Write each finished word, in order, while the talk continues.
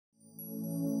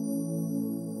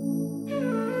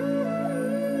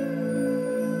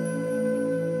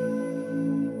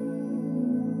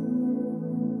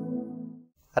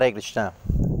Hare Krishna.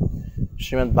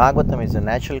 Srimad Bhagavatam is a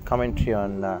natural commentary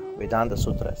on Vedanta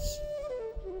Sutras.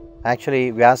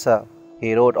 Actually, Vyasa,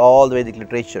 he wrote all the Vedic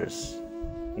literatures,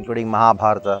 including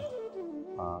Mahabharata,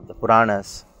 the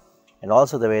Puranas, and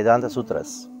also the Vedanta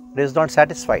Sutras. But he is not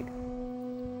satisfied.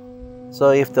 So,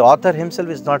 if the author himself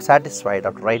is not satisfied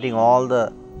after writing all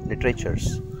the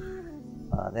literatures,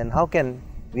 then how can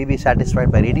we be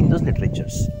satisfied by reading those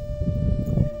literatures?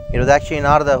 It was actually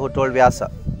Narada who told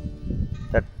Vyasa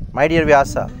that, my dear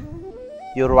Vyasa,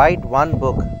 you write one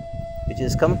book which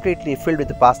is completely filled with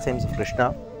the pastimes of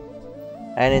Krishna,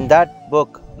 and in that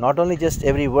book, not only just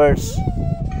every verse,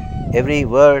 every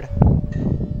word,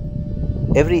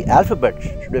 every alphabet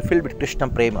should be filled with Krishna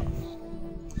Prema.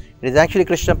 It is actually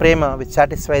Krishna Prema which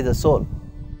satisfies the soul.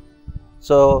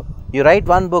 So, you write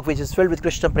one book which is filled with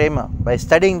Krishna Prema, by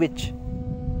studying which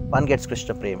one gets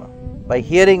Krishna Prema, by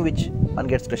hearing which one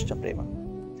gets Krishna Prema.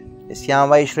 Yasyam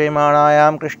vai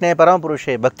shremanayam Krishne param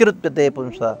purushe bhaktirutpyate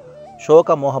punsa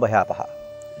shoka moha bhayapaha.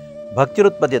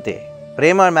 Bhaktirutpadyate.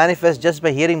 Prema manifests just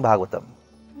by hearing Bhagavatam.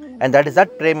 And that is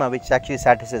that prema which actually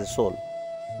satisfies the soul.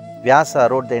 Vyasa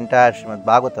wrote the entire Srimad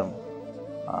Bhagavatam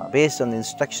based on the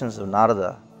instructions of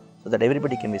Narada, so that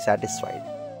everybody can be satisfied.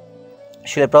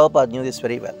 Srila Prabhupada knew this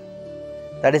very well.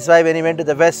 That is why when he went to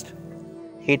the West,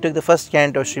 he took the first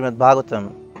canto of Srimad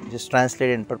Bhagavatam, which is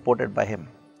translated and purported by him.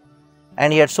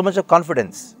 And he had so much of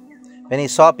confidence. When he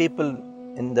saw people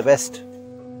in the West,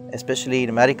 especially in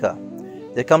America,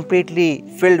 they are completely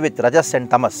filled with rajas and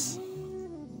tamas,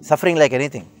 suffering like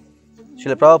anything.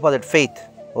 Srila Prabhupada had faith.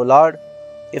 Oh Lord,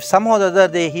 if somehow or the other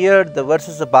they hear the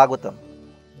verses of Bhagavatam,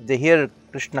 they hear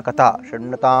Krishna Katha,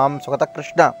 Shannatam Swakata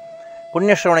Krishna,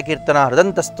 Punya Shravana Kirtana,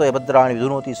 Hridantasto Yabhadrani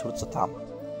Vidunoti Surtsatam.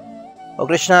 Oh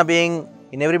Krishna being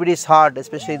in everybody's heart,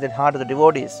 especially the heart of the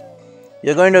devotees,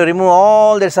 you are going to remove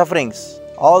all their sufferings,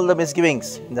 all the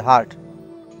misgivings in the heart,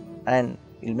 and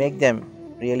you will make them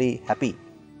really happy.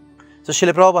 So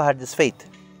Srila Prabhupada had this faith.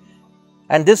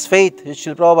 And this faith which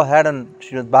Srila Prabhupada had on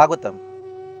Srimad Bhagavatam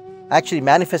actually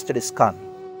manifested ISKCON.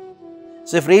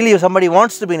 So if really somebody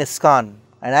wants to be in ISKCON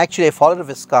and actually a follower of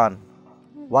ISKCON,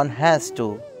 one has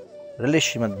to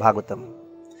relish Srimad Bhagavatam.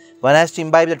 One has to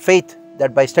imbibe that faith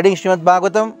that by studying Srimad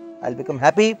Bhagavatam, I will become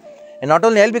happy. And not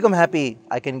only I will become happy,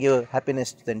 I can give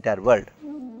happiness to the entire world.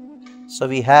 So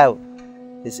we have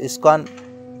this ISKCON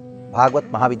Bhagavata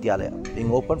Mahavidyalaya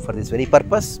being open for this very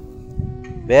purpose,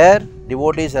 where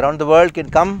devotees around the world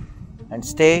can come and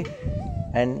stay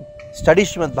and study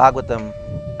Srimad Bhagavatam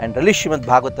and relish Srimad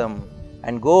Bhagavatam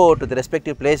and go to the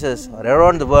respective places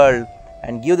around the world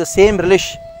and give the same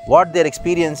relish what they are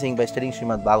experiencing by studying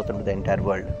Srimad Bhagavatam to the entire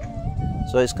world.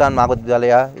 So ISKCON Bhagavata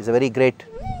Mahavidyalaya is a very great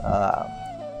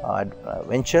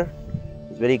venture,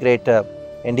 it's a very great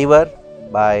endeavor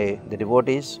by the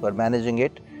devotees who are managing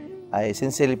it. I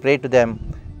sincerely pray to them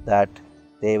that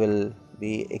they will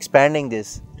be expanding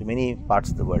this to many parts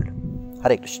of the world.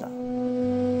 Hare Krishna.